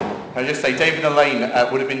I just say David and Elaine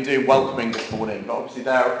would have been doing welcoming this morning, but obviously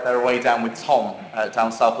they're away down with Tom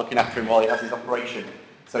down south looking after him while he has his operation.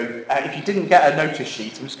 So if you didn't get a notice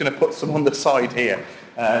sheet, I'm just going to put some on the side here.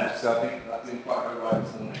 So I think that didn't quite go right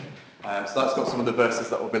this morning. So that's got some of the verses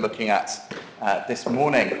that we'll be looking at this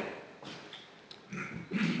morning.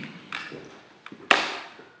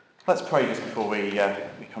 Let's pray just before we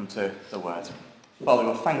come to the word. Father,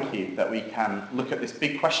 well, thank you that we can look at this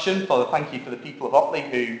big question. Father, thank you for the people of Otley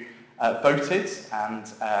who voted, and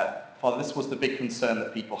Father, this was the big concern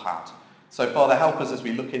that people had. So, Father, help us as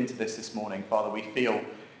we look into this morning. Father, we feel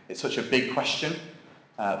it's such a big question.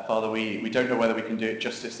 Father, we don't know whether we can do it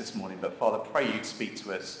justice this morning, but Father, pray you'd speak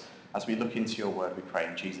to us as we look into your word, we pray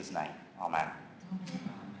in Jesus' name. Amen.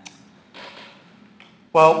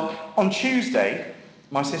 Well, on Tuesday,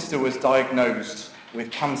 my sister was diagnosed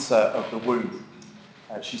with cancer of the womb.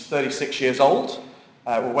 She's 36 years old.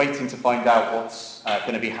 We're waiting to find out what's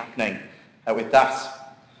going to be happening with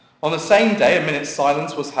that. On the same day, a minute's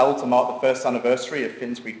silence was held to mark the first anniversary of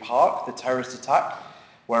Finsbury Park, the terrorist attack,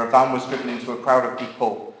 where a van was driven into a crowd of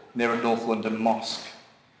people near a North London mosque.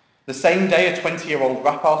 The same day, a 20-year-old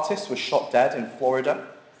rap artist was shot dead in Florida.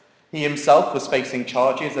 He himself was facing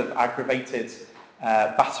charges of aggravated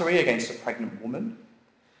battery against a pregnant woman.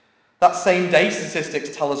 That same day,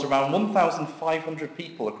 statistics tell us around 1,500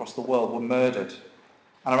 people across the world were murdered,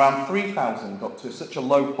 and around 3,000 got to such a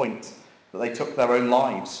low point that they took their own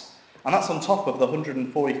lives. And that's on top of the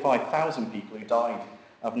 145,000 people who died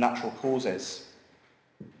of natural causes.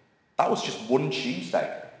 That was just one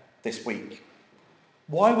Tuesday this week.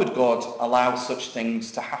 Why would God allow such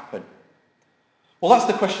things to happen? Well, that's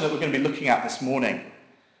the question that we're going to be looking at this morning.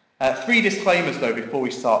 3 disclaimers, though, before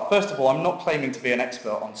we start. First of all, I'm not claiming to be an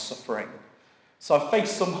expert on suffering. So I've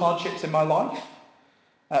faced some hardships in my life,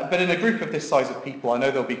 but in a group of this size of people, I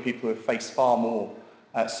know there'll be people who have faced far more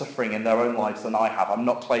suffering in their own lives than I have. I'm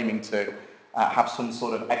not claiming to have some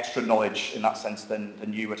sort of extra knowledge in that sense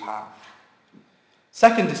than you would have.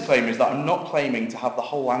 Second disclaimer is that I'm not claiming to have the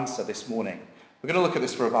whole answer this morning. We're going to look at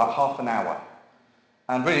this for about half an hour.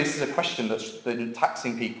 And really, this is a question that's been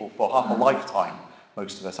taxing people for half a lifetime.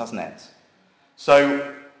 Most of us, hasn't it?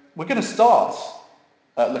 So we're going to start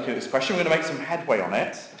looking at this question. We're going to make some headway on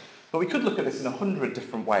it, but we could look at this in 100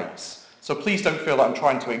 different ways. So please don't feel that I'm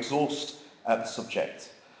trying to exhaust the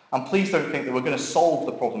subject. And please don't think that we're going to solve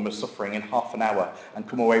the problem of suffering in half an hour and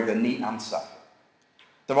come away with a neat answer.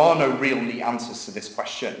 There are no real neat answers to this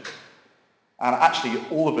question. And actually,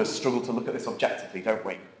 all of us struggle to look at this objectively, don't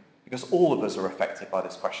we? Because all of us are affected by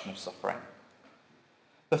this question of suffering.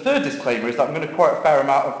 The third disclaimer is that I'm going to quote a fair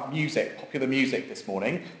amount of music, popular music this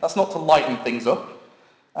morning. That's not to lighten things up,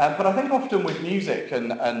 but I think often with music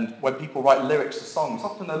and when people write lyrics to songs,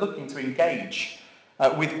 often they're looking to engage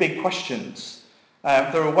with big questions.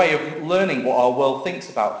 They're a way of learning what our world thinks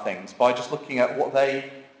about things by just looking at what they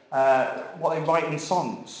write in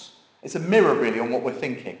songs. It's a mirror really on what we're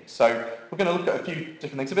thinking. So we're going to look at a few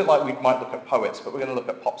different things, a bit like we might look at poets, but we're going to look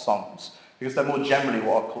at pop songs because they're more generally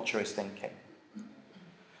what our culture is thinking.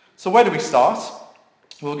 So where do we start?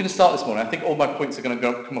 Well, we're going to start this morning. I think all my points are going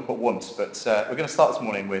to come up at once, but we're going to start this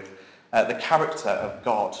morning with the character of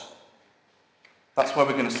God. That's where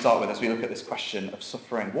we're going to start with as we look at this question of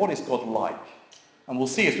suffering. What is God like? And we'll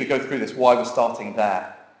see as we go through this why we're starting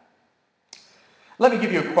there. Let me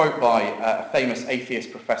give you a quote by a famous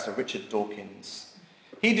atheist professor, Richard Dawkins.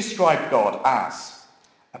 He described God as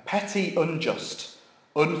a petty, unjust,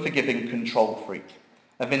 unforgiving control freak,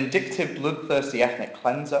 a vindictive, bloodthirsty ethnic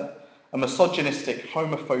cleanser, a misogynistic,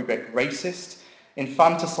 homophobic racist,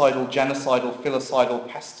 infanticidal, genocidal, filicidal,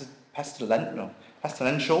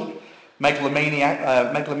 pestilential,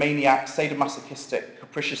 megalomaniac, sadomasochistic,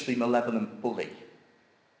 capriciously malevolent bully.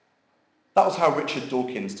 That was how Richard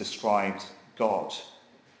Dawkins described God.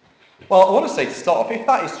 Well, I want to say to start off, if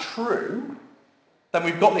that is true, then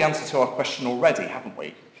we've got the answer to our question already, haven't we?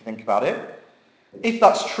 If you think about it. If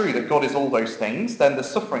that's true, that God is all those things, then there's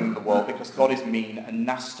suffering in the world because God is mean and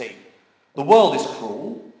nasty. The world is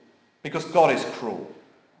cruel because God is cruel.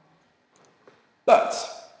 But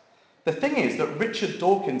the thing is that Richard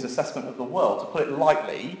Dawkins' assessment of the world, to put it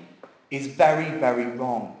lightly, is very, very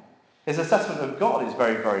wrong. His assessment of God is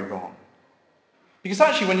very, very wrong. Because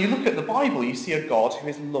actually, when you look at the Bible, you see a God who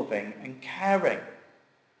is loving and caring.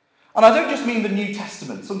 And I don't just mean the New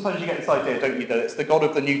Testament. Sometimes you get this idea, don't you, that it's the God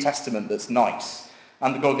of the New Testament that's nice,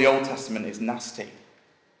 and the God of the Old Testament is nasty.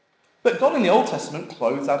 But God in the Old Testament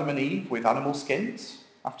clothes Adam and Eve with animal skins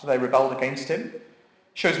after they rebelled against him,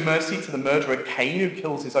 shows mercy to the murderer Cain who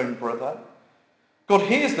kills his own brother. God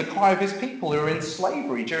hears the cry of his people who are in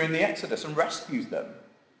slavery during the Exodus and rescues them.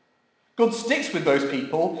 God sticks with those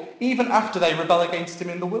people even after they rebel against him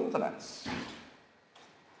in the wilderness.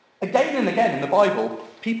 Again and again in the Bible,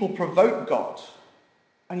 people provoke God,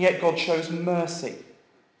 and yet God shows mercy.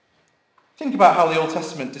 Think about how the Old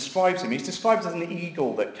Testament describes him. He's described as an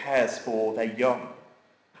eagle that cares for their young.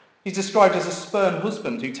 He's described as a spurned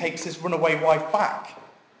husband who takes his runaway wife back,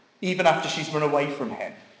 even after she's run away from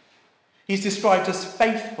him. He's described as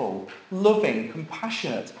faithful, loving,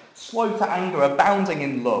 compassionate, slow to anger, abounding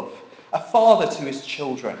in love, a father to his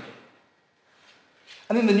children.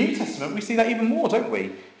 And in the New Testament, we see that even more, don't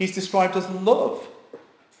we? He's described as love.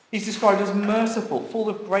 He's described as merciful, full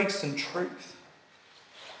of grace and truth.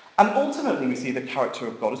 And ultimately, we see the character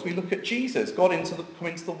of God as we look at Jesus, God come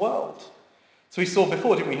into the world. So we saw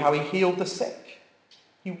before, didn't we, how he healed the sick.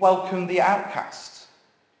 He welcomed the outcast.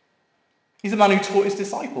 He's a man who taught his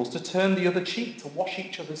disciples to turn the other cheek, to wash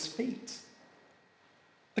each other's feet.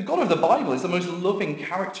 The God of the Bible is the most loving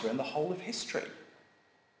character in the whole of history.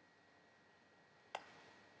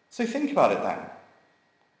 So think about it then.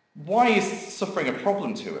 Why is suffering a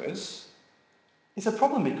problem to us? It's a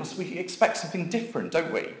problem because we expect something different,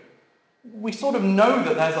 don't we? We sort of know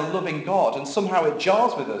that there's a loving God, and somehow it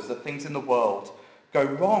jars with us that things in the world go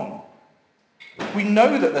wrong. We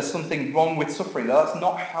know that there's something wrong with suffering, that that's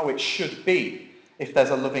not how it should be if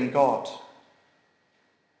there's a loving God.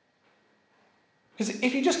 Because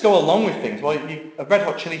if you just go along with things, well, Red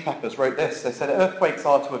Hot Chili Peppers wrote this. They said, earthquakes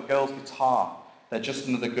are to a girl's guitar. They're just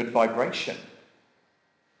another good vibration.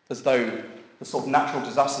 As though the sort of natural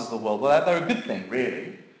disasters of the world, well, they're a good thing,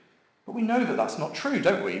 really. But we know that that's not true,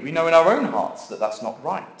 don't we? We know in our own hearts that that's not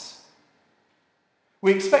right.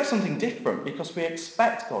 We expect something different because we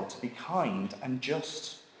expect God to be kind and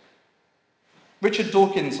just. Richard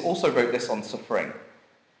Dawkins also wrote this on suffering.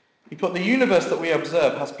 He put, the universe that we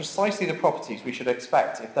observe has precisely the properties we should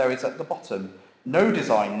expect if there is at the bottom no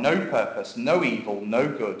design, no purpose, no evil, no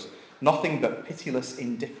good, nothing but pitiless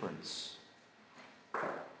indifference.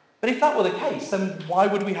 But if that were the case, then why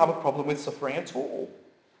would we have a problem with suffering at all?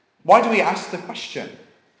 Why do we ask the question?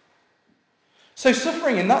 So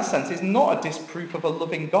suffering in that sense is not a disproof of a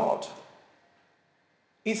loving God.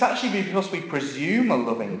 It's actually because we presume a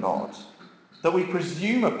loving God, that we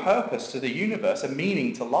presume a purpose to the universe, a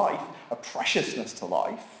meaning to life, a preciousness to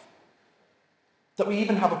life, that we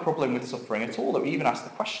even have a problem with suffering at all, that we even ask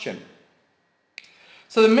the question.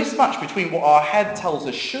 So the mismatch between what our head tells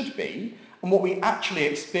us should be and what we actually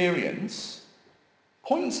experience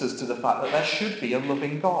points us to the fact that there should be a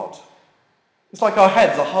loving God. It's like our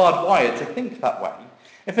heads are hardwired to think that way.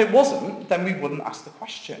 If it wasn't, then we wouldn't ask the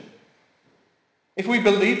question. If we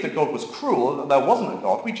believed that God was cruel, that there wasn't a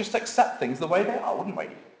God, we'd just accept things the way they are, wouldn't we?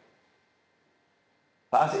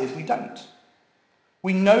 But as it is, we don't.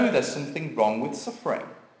 We know there's something wrong with suffering,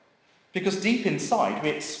 because deep inside we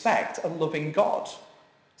expect a loving God.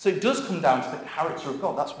 So it does come down to the character of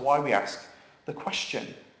God. That's why we ask the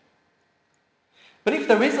question. But if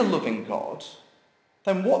there is a loving God,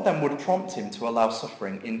 then what then would prompt him to allow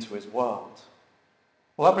suffering into his world?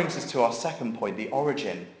 Well, that brings us to our second point, the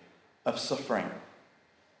origin of suffering.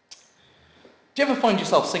 Do you ever find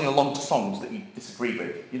yourself singing along to songs that you disagree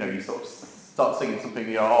with? You know, you sort of start singing something,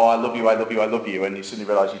 you know, oh, I love you, I love you, I love you, and you suddenly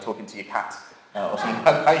realise you're talking to your cat or something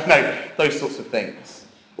like that, you know, those sorts of things.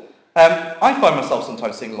 I find myself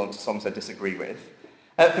sometimes singing along to songs I disagree with.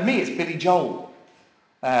 For me, it's Billy Joel.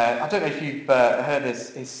 I don't know if you've heard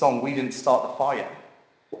his song, We Didn't Start the Fire.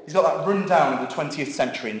 He's got that rundown of the 20th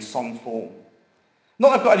century in song form.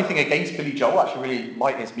 Not that I've got anything against Billy Joel, I actually really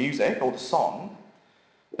like his music or the song,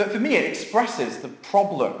 but for me it expresses the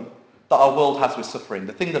problem that our world has with suffering,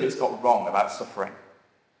 the thing that it's got wrong about suffering.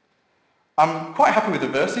 I'm quite happy with the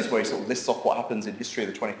verses where he sort of lists off what happens in history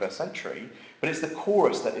of the 21st century, but it's the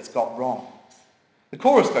chorus that it's got wrong. The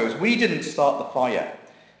chorus goes, we didn't start the fire.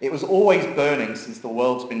 It was always burning since the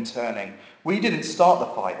world's been turning. We didn't start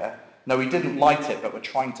the fire. No, we didn't light it, but we're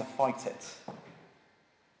trying to fight it.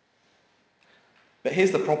 But here's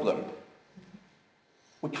the problem.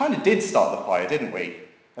 We kind of did start the fire, didn't we,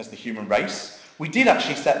 as the human race? We did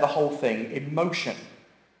actually set the whole thing in motion.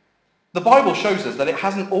 The Bible shows us that it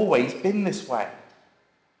hasn't always been this way.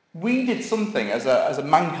 We did something as a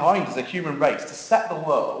mankind, as a human race, to set the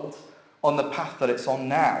world on the path that it's on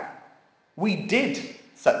now. We did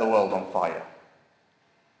set the world on fire.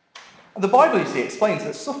 And the Bible, you see, explains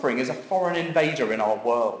that suffering is a foreign invader in our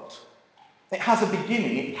world. It has a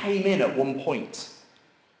beginning. It came in at one point.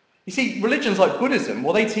 You see, religions like Buddhism,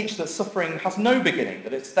 well, they teach that suffering has no beginning,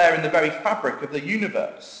 that it's there in the very fabric of the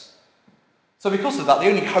universe. So because of that, the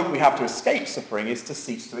only hope we have to escape suffering is to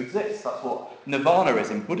cease to exist. That's what nirvana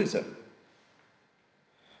is in Buddhism.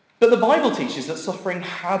 But the Bible teaches that suffering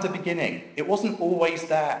had a beginning. It wasn't always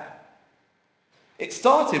there. It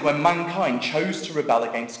started when mankind chose to rebel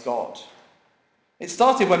against God. It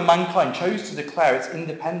started when mankind chose to declare its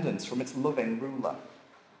independence from its loving ruler.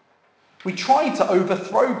 We tried to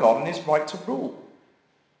overthrow God and his right to rule.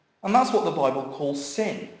 And that's what the Bible calls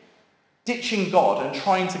sin. Ditching God and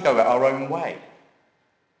trying to go it our own way.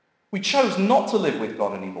 We chose not to live with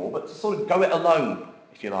God anymore, but to sort of go it alone,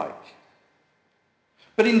 if you like.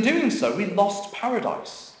 But in doing so, we lost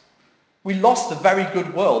paradise. We lost the very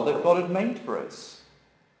good world that God had made for us.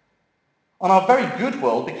 And our very good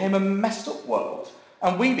world became a messed up world,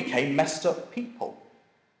 and we became messed up people.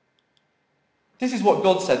 This is what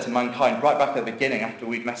God said to mankind right back at the beginning after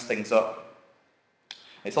we'd messed things up.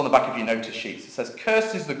 It's on the back of your notice sheets. It says,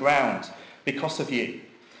 "Cursed is the ground because of you.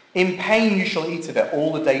 In pain you shall eat of it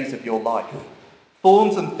all the days of your life.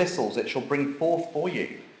 Thorns and thistles it shall bring forth for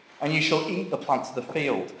you, and you shall eat the plants of the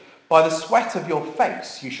field. By the sweat of your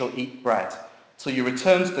face you shall eat bread, till you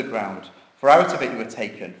return to the ground, for out of it you were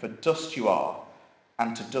taken, for dust you are,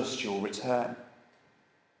 and to dust you will return."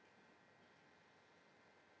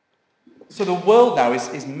 So the world now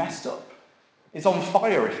is messed up. It's on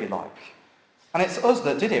fire, if you like. And it's us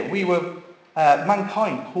that did it.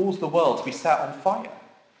 Mankind caused the world to be set on fire.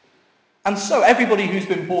 And so everybody who's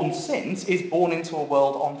been born since is born into a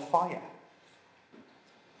world on fire.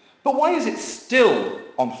 But why is it still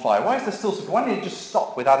on fire? Why is there still suffering? Why didn't it just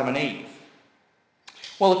stop with Adam and Eve?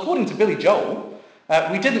 Well, according to Billy Joel,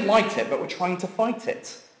 we didn't light it, but we're trying to fight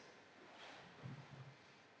it.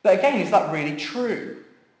 But again, is that really true?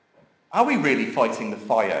 Are we really fighting the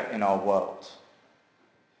fire in our world?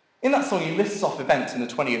 In that song, he lists off events in the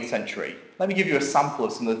 20th century. Let me give you a sample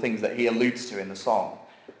of some of the things that he alludes to in the song.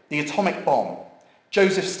 The atomic bomb,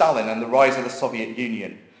 Joseph Stalin and the rise of the Soviet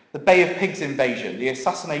Union, the Bay of Pigs invasion, the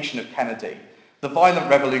assassination of Kennedy, the violent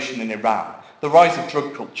revolution in Iran, the rise of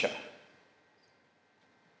drug culture.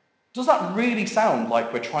 Does that really sound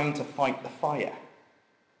like we're trying to fight the fire?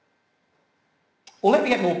 Or let me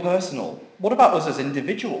get more personal. What about us as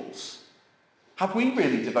individuals? Have we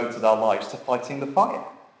really devoted our lives to fighting the fire?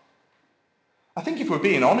 I think if we're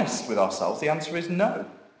being honest with ourselves, the answer is no.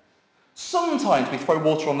 Sometimes we throw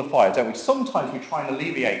water on the fire, don't we? Sometimes we try and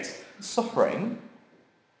alleviate suffering,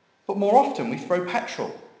 but more often we throw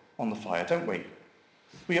petrol on the fire, don't we?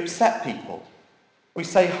 We upset people. We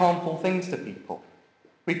say harmful things to people.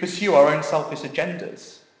 We pursue our own selfish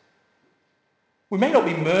agendas. We may not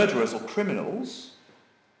be murderers or criminals,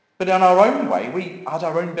 but in our own way, we add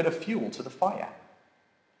our own bit of fuel to the fire.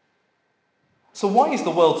 So why is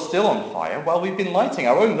the world still on fire? Well, we've been lighting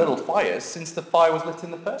our own little fires since the fire was lit in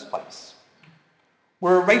the first place.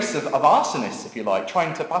 We're a race of arsonists, if you like,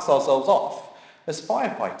 trying to pass ourselves off as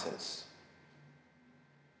firefighters.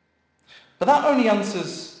 But that only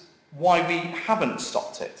answers why we haven't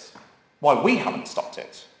stopped it. But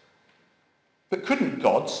couldn't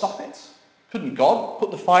God stop it? Couldn't God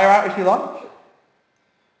put the fire out, if you like?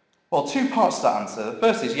 Well, two parts to that answer. The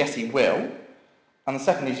first is yes, he will. And the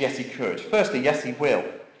second is yes, he could. Firstly, yes, he will.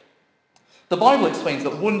 The Bible explains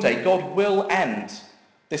that one day God will end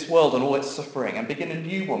this world and all its suffering and begin a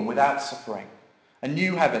new one without suffering. A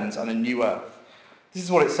new heavens and a new earth. This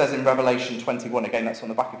is what it says in Revelation 21. Again, that's on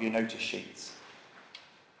the back of your notice sheets.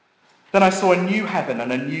 "Then I saw a new heaven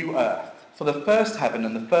and a new earth, for the first heaven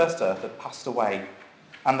and the first earth had passed away,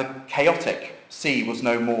 and the chaotic sea was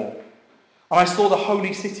no more. And I saw the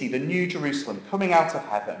holy city, the new Jerusalem, coming out of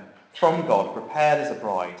heaven from God, prepared as a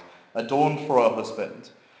bride, adorned for her husband.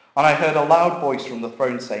 And I heard a loud voice from the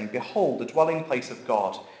throne saying, 'Behold, the dwelling place of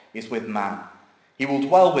God is with man. He will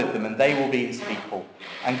dwell with them, and they will be his people,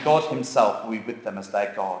 and God himself will be with them as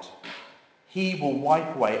their God. He will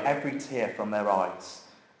wipe away every tear from their eyes,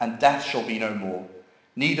 and death shall be no more.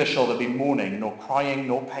 Neither shall there be mourning, nor crying,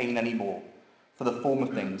 nor pain any more, for the former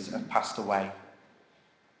things have passed away.'"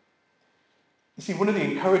 You see, one of the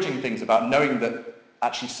encouraging things about knowing that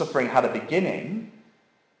actually suffering had a beginning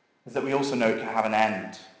is that we also know it can have an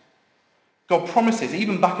end. God promises,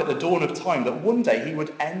 even back at the dawn of time, that one day he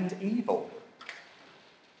would end evil.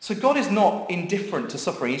 So God is not indifferent to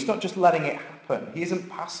suffering. He's not just letting it happen. He isn't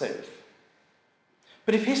passive.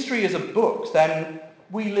 But if history is a book, then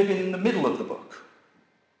we live in the middle of the book,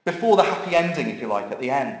 before the happy ending, if you like, at the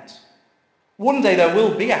end. One day there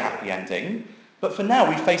will be a happy ending, but for now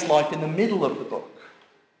we face life in the middle of the book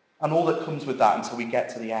and all that comes with that until we get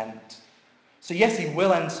to the end. So yes, he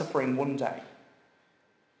will end suffering one day.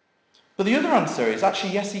 But the other answer is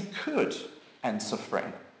actually yes, he could end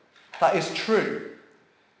suffering. That is true.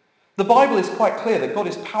 The Bible is quite clear that God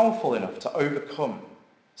is powerful enough to overcome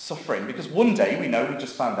suffering, because one day we know, we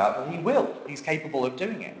just found out that he will. He's capable of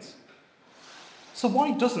doing it. So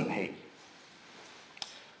why doesn't he?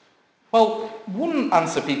 Well, one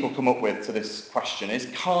answer people come up with to this question is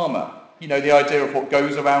karma. You know, the idea of what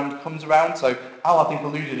goes around comes around. So Al, I think,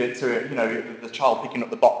 alluded it to, you know, the child picking up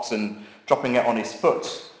the box and dropping it on his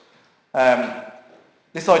foot.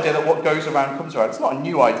 This idea that what goes around comes around. It's not a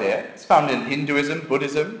new idea. It's found in Hinduism,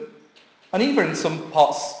 Buddhism, and even in some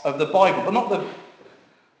parts of the Bible, but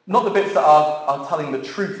not the bits that are telling the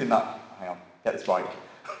truth in that. Hang on, get this right.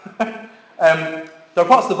 There are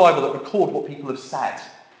parts of the Bible that record what people have said.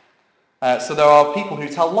 So there are people who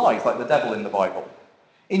tell lies, like the devil in the Bible.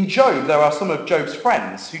 In Job, there are some of Job's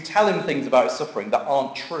friends who tell him things about his suffering that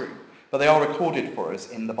aren't true, but they are recorded for us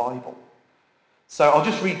in the Bible. So I'll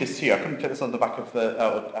just read this to you. I couldn't fit this on the back of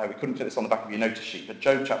we couldn't fit this on the back of your notice sheet, but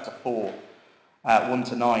Job chapter 4,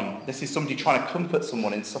 1-9. This is somebody trying to comfort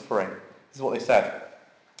someone in suffering. This is what they said.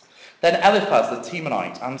 Then Eliphaz the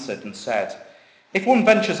Temanite answered and said, "If one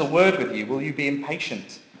ventures a word with you, will you be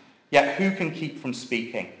impatient? Yet who can keep from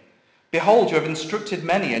speaking? Behold, you have instructed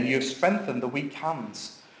many, and you have strengthened the weak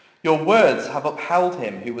hands. Your words have upheld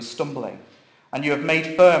him who was stumbling, and you have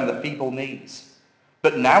made firm the feeble knees.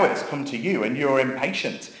 But now it has come to you, and you are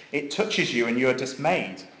impatient. It touches you, and you are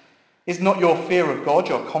dismayed. Is not your fear of God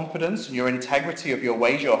your confidence, and your integrity of your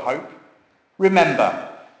ways your hope? Remember,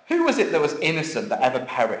 who was it that was innocent that ever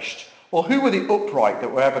perished? Or who were the upright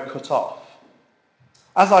that were ever cut off?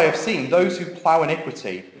 As I have seen, those who plough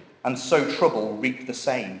iniquity and sow trouble reap the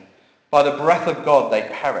same. By the breath of God they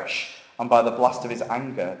perish, and by the blast of his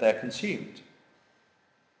anger they are consumed."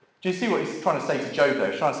 Do you see what he's trying to say to Job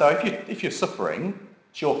there? He's trying to say, if you're suffering,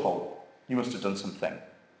 it's your fault. You must have done something.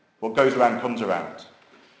 What goes around comes around.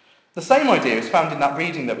 The same idea is found in that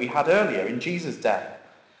reading that we had earlier in Jesus' day.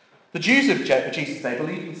 The Jews of Jesus' day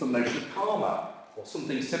believed in some notion of karma, or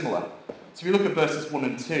something similar. So if you look at verses 1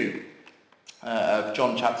 and 2 of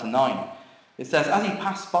John chapter 9, it says, "As he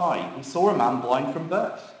passed by, he saw a man blind from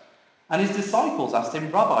birth. And his disciples asked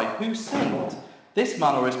him, 'Rabbi, who sinned, this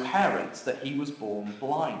man or his parents, that he was born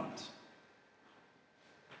blind?'" Do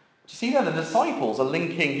you see there? The disciples are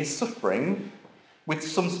linking his suffering with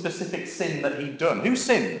some specific sin that he'd done. Who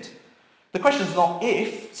sinned? The question is not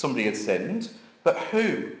if somebody had sinned, but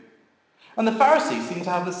who. And the Pharisees seem to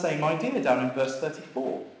have the same idea down in verse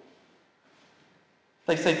 34.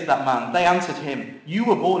 They say to that man, they answered him, "You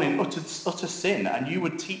were born in utter sin, and you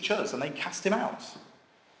would teach us," and they cast him out.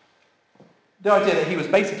 The idea that he was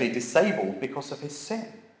basically disabled because of his sin.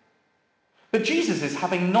 But Jesus is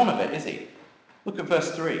having none of it, is he? Look at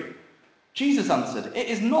verse 3. Jesus answered, "It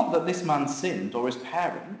is not that this man sinned or his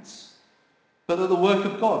parents, but that the work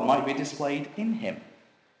of God might be displayed in him."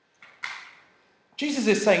 Jesus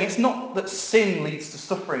is saying it's not that sin leads to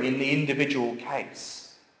suffering in the individual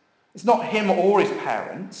case. It's not him or his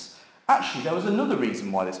parents. Actually, there was another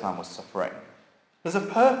reason why this man was suffering. There's a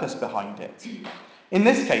purpose behind it. In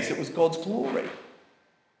this case, it was God's glory.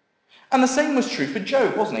 And the same was true for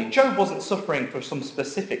Job, wasn't he? Job wasn't suffering for some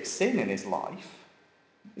specific sin in his life.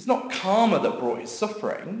 It's not karma that brought his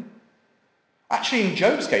suffering. Actually, in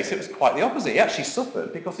Job's case, it was quite the opposite. He actually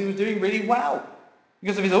suffered because he was doing really well,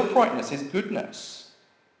 because of his uprightness, his goodness.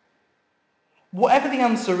 Whatever the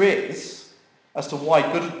answer is as to why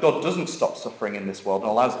God doesn't stop suffering in this world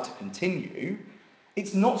and allows it to continue,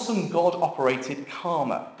 it's not some God-operated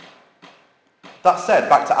karma. That said,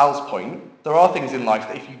 back to Al's point, there are things in life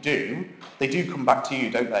that if you do, they do come back to you,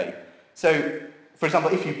 don't they? So, for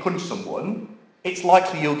example, if you punch someone, it's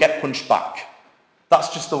likely you'll get punched back. That's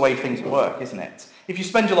just the way things work, isn't it? If you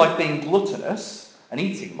spend your life being gluttonous and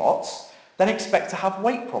eating lots, then expect to have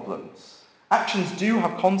weight problems. Actions do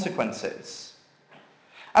have consequences.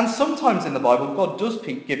 And sometimes in the Bible, God does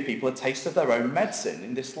give people a taste of their own medicine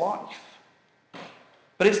in this life.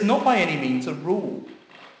 But it's not by any means a rule.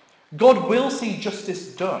 God will see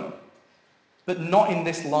justice done, but not in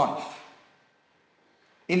this life.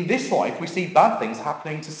 In this life, we see bad things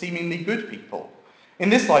happening to seemingly good people. In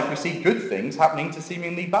this life, we see good things happening to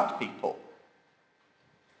seemingly bad people.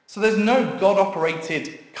 So there's no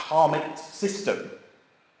God-operated karmic system.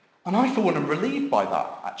 And I, for one, am relieved by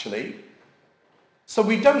that, actually. So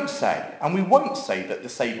we don't say, and we won't say, that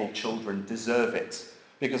disabled children deserve it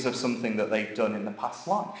because of something that they've done in the past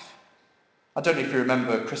life. I don't know if you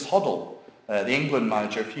remember Chris Hoddle, the England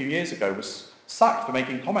manager a few years ago, was sacked for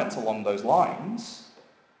making comments along those lines.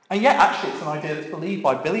 And yet, actually, it's an idea that's believed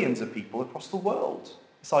by billions of people across the world,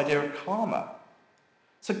 this idea of karma.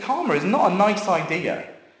 So karma is not a nice idea.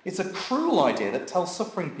 It's a cruel idea that tells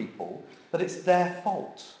suffering people that it's their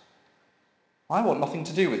fault. I want nothing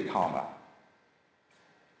to do with karma.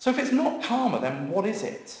 So if it's not karma, then what is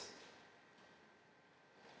it?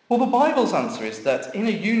 Well, the Bible's answer is that in a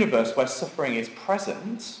universe where suffering is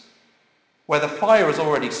present, where the fire has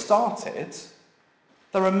already started,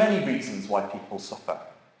 there are many reasons why people suffer.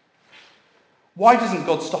 Why doesn't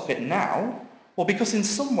God stop it now? Well, because in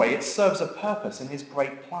some way it serves a purpose in his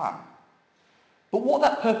great plan. But what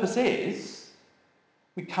that purpose is,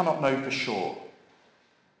 we cannot know for sure.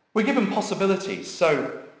 We're given possibilities.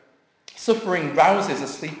 So suffering rouses a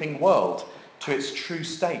sleeping world to its true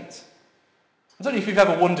state. I don't know if you've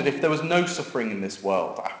ever wondered if there was no suffering in this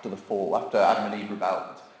world after the fall, after Adam and Eve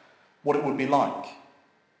rebelled, what it would be like.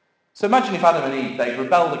 So imagine if Adam and Eve, they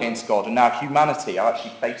rebelled against God, and now humanity are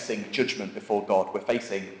actually facing judgment before God. We're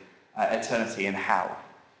facing eternity in hell.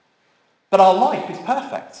 But our life is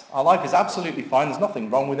perfect. Our life is absolutely fine. There's nothing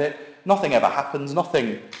wrong with it. Nothing ever happens.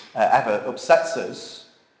 Nothing ever upsets us.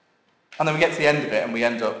 And then we get to the end of it and we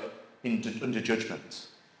end up under judgment.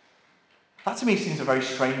 That to me seems a very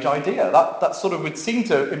strange idea. That sort of would seem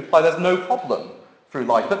to imply there's no problem through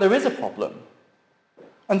life, but there is a problem.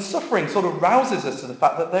 And suffering sort of rouses us to the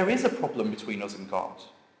fact that there is a problem between us and God.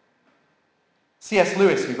 C.S.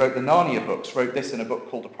 Lewis, who wrote the Narnia books, wrote this in a book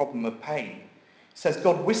called A Problem of Pain. He says,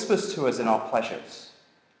 God whispers to us in our pleasures,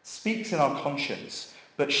 speaks in our conscience,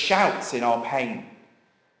 but shouts in our pain.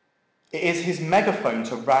 It is his megaphone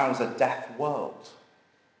to rouse a deaf world.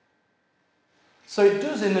 So it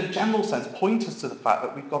does, in a general sense, point us to the fact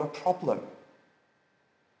that we've got a problem.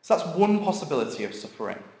 So that's one possibility of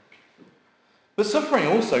suffering. But suffering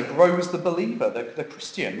also grows the believer, the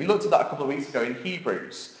Christian. We looked at that a couple of weeks ago in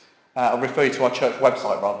Hebrews. I'll refer you to our church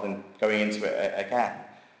website rather than going into it again.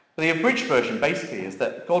 But the abridged version basically is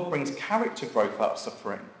that God brings character growth out of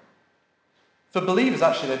suffering. For believers,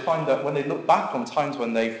 actually, they find that when they look back on times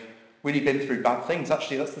when they've really been through bad things,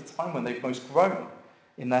 actually that's the time when they've most grown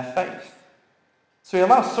in their faith. So he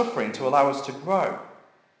allows suffering to allow us to grow.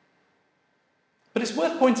 But it's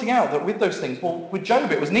worth pointing out that with those things, well, with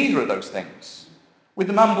Job it was neither of those things. With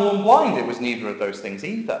the man born blind it was neither of those things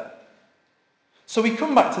either. So we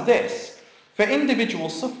come back to this. For individual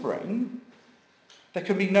suffering, there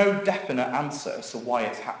can be no definite answer as to why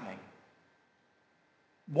it's happening.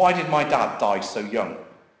 Why did my dad die so young?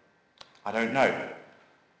 I don't know.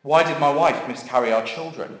 Why did my wife miscarry our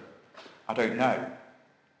children? I don't know.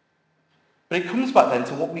 But it comes back then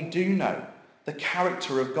to what we do know, the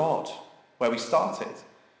character of God, where we started.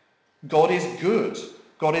 God is good.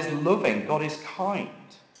 God is loving. God is kind.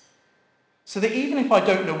 So that even if I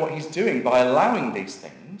don't know what he's doing by allowing these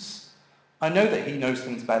things, I know that he knows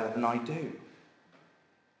things better than I do.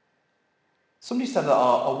 Somebody said that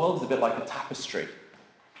our world is a bit like a tapestry.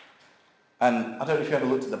 And I don't know if you ever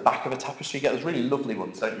looked at the back of a tapestry. You get those really lovely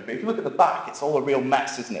ones, don't you? But if you look at the back, it's all a real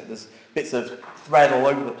mess, isn't it? There's bits of thread all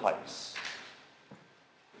over the place.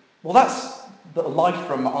 Well, that's the life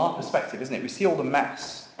from our perspective, isn't it? We see all the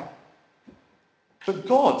mess. But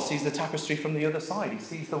God sees the tapestry from the other side. He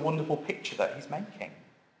sees the wonderful picture that he's making.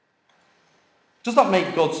 Does that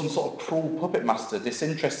make God some sort of cruel puppet master,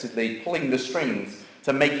 disinterestedly pulling the strings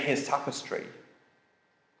to make his tapestry?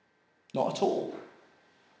 Not at all.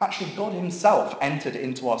 Actually, God himself entered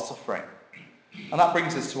into our suffering. And that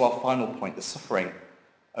brings us to our final point, the suffering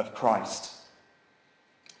of Christ.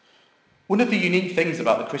 One of the unique things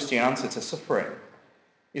about the Christian answer to suffering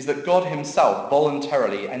is that God himself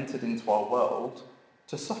voluntarily entered into our world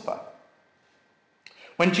to suffer.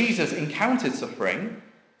 When Jesus encountered suffering,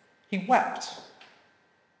 he wept.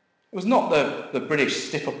 It was not the British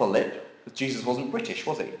stiff upper lip, because Jesus wasn't British,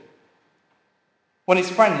 was he? When his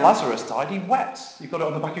friend Lazarus died, he wept. You've got it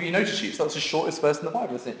on the back of your notice sheets. That's the shortest verse in the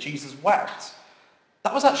Bible, isn't it? Jesus wept.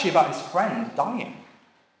 That was actually about his friend dying.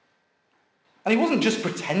 And he wasn't just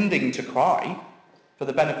pretending to cry for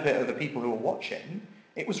the benefit of the people who were watching.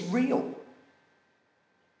 It was real.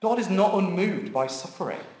 God is not unmoved by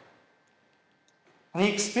suffering. And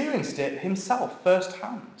he experienced it himself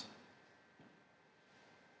firsthand.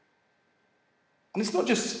 And it's not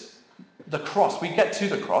just the cross. We get to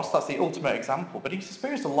the cross, that's the ultimate example, but he's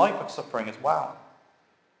experienced a life of suffering as well.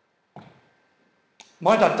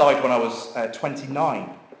 My dad died when I was 29,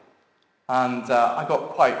 and I got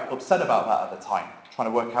quite upset about that at the time, trying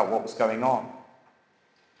to work out what was going on.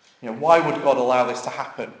 Why would God allow this to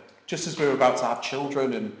happen? Just as we were about to have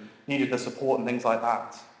children and needed the support and things like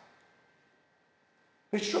that.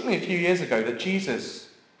 It struck me a few years ago that Jesus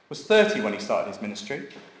was 30 when he started his ministry.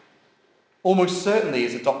 Almost certainly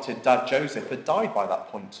his adopted dad Joseph had died by that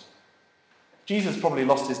point. Jesus probably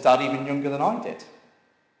lost his dad even younger than I did.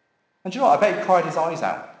 And do you know what? I bet he cried his eyes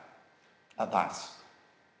out at that.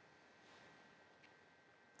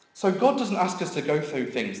 So God doesn't ask us to go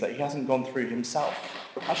through things that he hasn't gone through himself.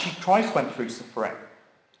 Actually, Christ went through suffering.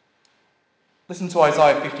 Listen to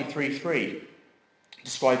Isaiah 53:3,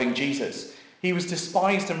 describing Jesus. He was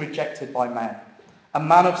despised and rejected by men, a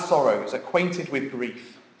man of sorrows, acquainted with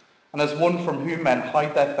grief. And as one from whom men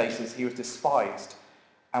hide their faces, he was despised,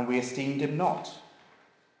 and we esteemed him not.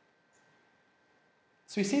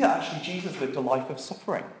 So we see that actually Jesus lived a life of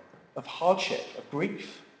suffering, of hardship, of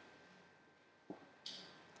grief.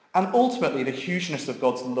 And ultimately, the hugeness of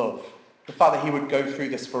God's love, the fact that he would go through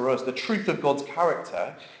this for us, the truth of God's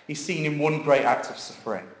character, is seen in one great act of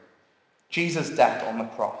suffering: Jesus' death on the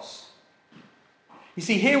cross. You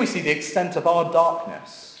see, here we see the extent of our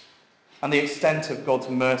darkness and the extent of God's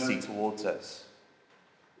mercy towards us.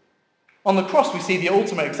 On the cross, we see the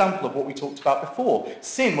ultimate example of what we talked about before: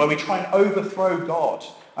 sin, where we try and overthrow God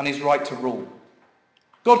and his right to rule.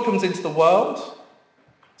 God comes into the world,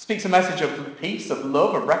 speaks a message of peace, of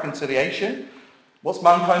love, of reconciliation. What's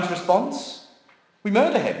mankind's response? We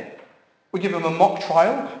murder him. We give him a mock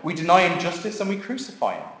trial, we deny him justice, and we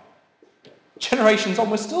crucify him. Generations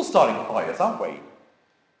on, we're still starting fires, aren't we?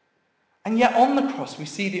 And yet on the cross, we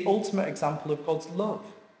see the ultimate example of God's love.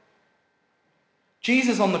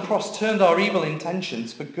 Jesus on the cross turned our evil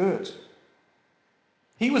intentions for good.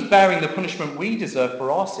 He was bearing the punishment we deserve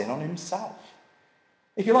for our sin on himself.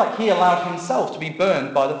 If you like, he allowed himself to be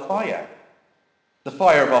burned by the fire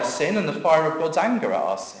of our sin and the fire of God's anger at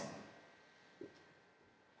our sin.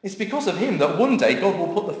 It's because of him that one day God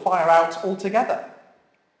will put the fire out altogether.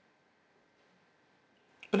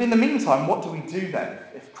 But in the meantime, what do we do then?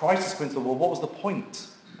 If Christ has come into the world, what was the point?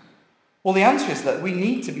 Well, the answer is that we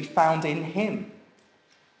need to be found in him.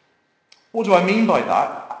 What do I mean by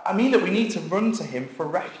that? I mean that we need to run to him for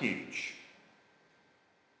refuge.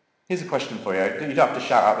 Here's a question for you. You don't have to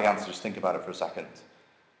shout out the answer, just think about it for a second.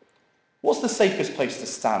 What's the safest place to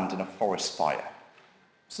stand in a forest fire?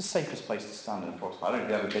 What's the safest place to stand in a forest fire? I don't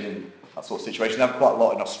know if you've ever been in that sort of situation. They have quite a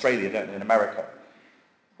lot in Australia, don't they, in America.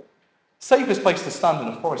 Safest place to stand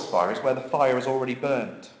in a forest fire is where the fire has already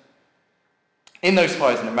burned. In those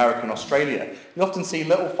fires in America and Australia, you often see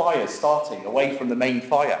little fires starting away from the main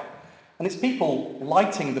fire. And it's people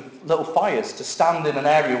lighting the little fires to stand in an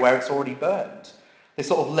area where it's already burned. They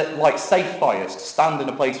sort of light safe fires to stand in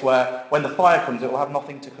a place where when the fire comes, it will have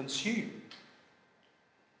nothing to consume.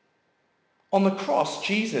 On the cross,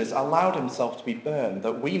 Jesus allowed himself to be burned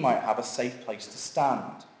that we might have a safe place to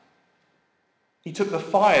stand. He took the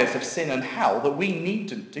fires of sin and hell that we need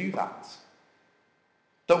to do that.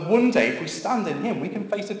 That one day, if we stand in him, we can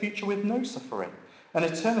face a future with no suffering, an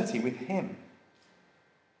eternity with him.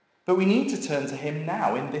 But we need to turn to him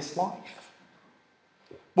now in this life.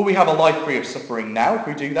 Will we have a life free of suffering now if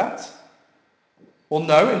we do that? Well,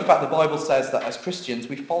 no. In fact, the Bible says that as Christians,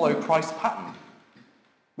 we follow Christ's pattern.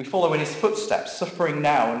 We follow in his footsteps, suffering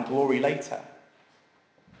now and glory later.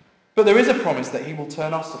 But there is a promise that he will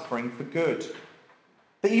turn our suffering for good.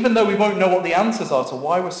 That even though we won't know what the answers are to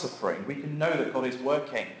why we're suffering, we can know that God is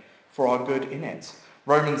working for our good in it.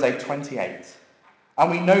 Romans 8:28. And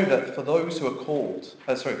we know that for those who are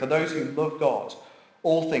for those who love God,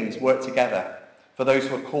 all things work together for those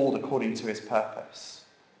who are called according to his purpose.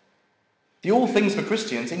 The all things for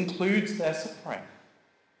Christians includes their suffering,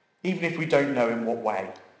 even if we don't know in what way.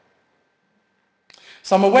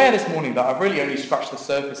 So I'm aware this morning that I've really only scratched the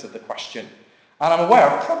surface of the question. And I'm aware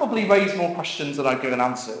I've probably raised more questions than I've given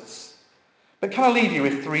answers. But can I leave you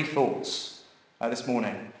with 3 thoughts this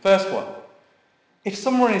morning? First one, if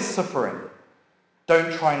someone is suffering,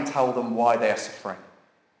 don't try and tell them why they are suffering.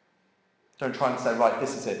 Don't try and say, right,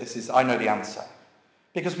 this is it, I know the answer.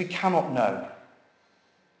 Because we cannot know.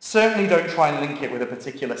 Certainly don't try and link it with a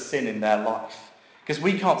particular sin in their life. Because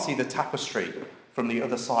we can't see the tapestry from the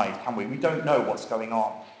other side, can we? We don't know what's going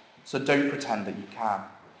on. So don't pretend that you can.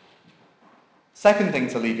 Second thing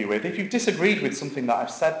to leave you with, if you've disagreed with something that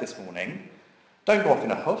I've said this morning, don't go off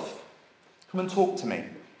in a huff. Come and talk to me.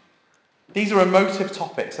 These are emotive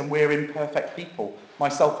topics and we're imperfect people,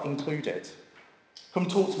 myself included. Come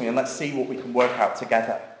talk to me and let's see what we can work out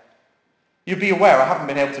together. You'll be aware I haven't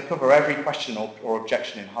been able to cover every question or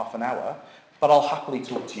objection in half an hour, but I'll happily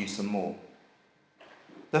talk to you some more.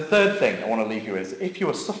 The third thing I want to leave you is, if you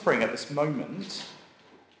are suffering at this moment,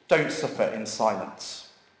 don't suffer in silence.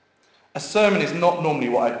 A sermon is not normally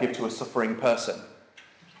what I'd give to a suffering person.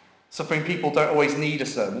 Suffering people don't always need a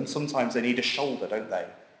sermon. Sometimes they need a shoulder, don't they?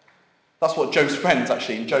 That's what Job's friends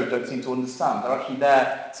actually in Job don't seem to understand. They're actually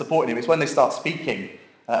there supporting him. It's when they start speaking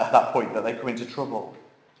at that point that they come into trouble.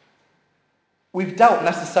 We've dealt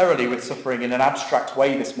necessarily with suffering in an abstract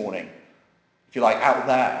way this morning, if you like, out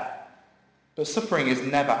there. But suffering is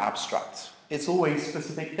never abstract. It's always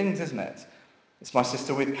specific things, isn't it? It's my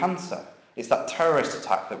sister with cancer. It's that terrorist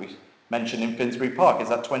attack that we mentioned in Finsbury Park. It's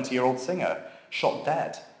that 20-year-old singer shot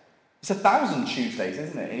dead. It's 1,000 Tuesdays,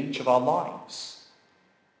 isn't it, in each of our lives?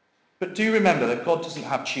 But do remember that God doesn't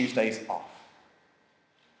have Tuesdays off.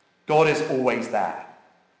 God is always there.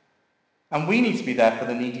 And we need to be there for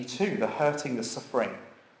the needy too, the hurting, the suffering,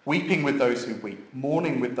 weeping with those who weep,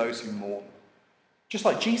 mourning with those who mourn, just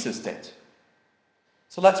like Jesus did.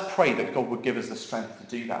 So let's pray that God would give us the strength to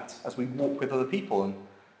do that as we walk with other people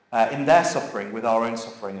and in their suffering, with our own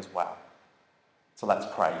suffering as well. So let's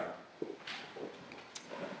pray.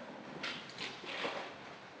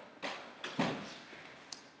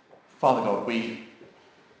 Father God, we've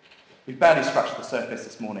barely scratched the surface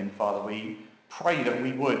this morning, Father. We pray that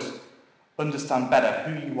we would understand better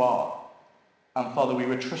who you are. And Father, we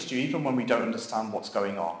would trust you even when we don't understand what's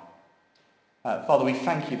going on. Father, we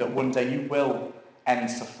thank you that one day you will end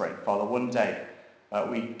suffering. Father, one day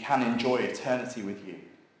we can enjoy eternity with you.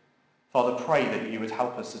 Father, pray that you would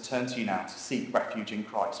help us to turn to you now to seek refuge in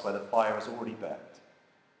Christ where the fire has already burned.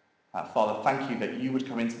 Father, thank you that you would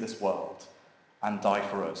come into this world and die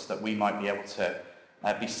for us, that we might be able to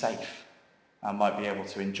be safe and might be able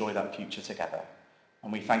to enjoy that future together.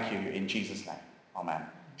 And we thank you in Jesus' name. Amen.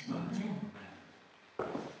 Amen.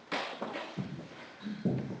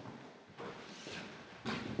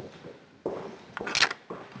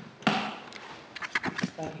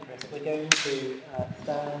 Thank you, Chris. We're going to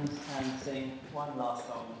stand and sing one last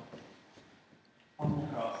song.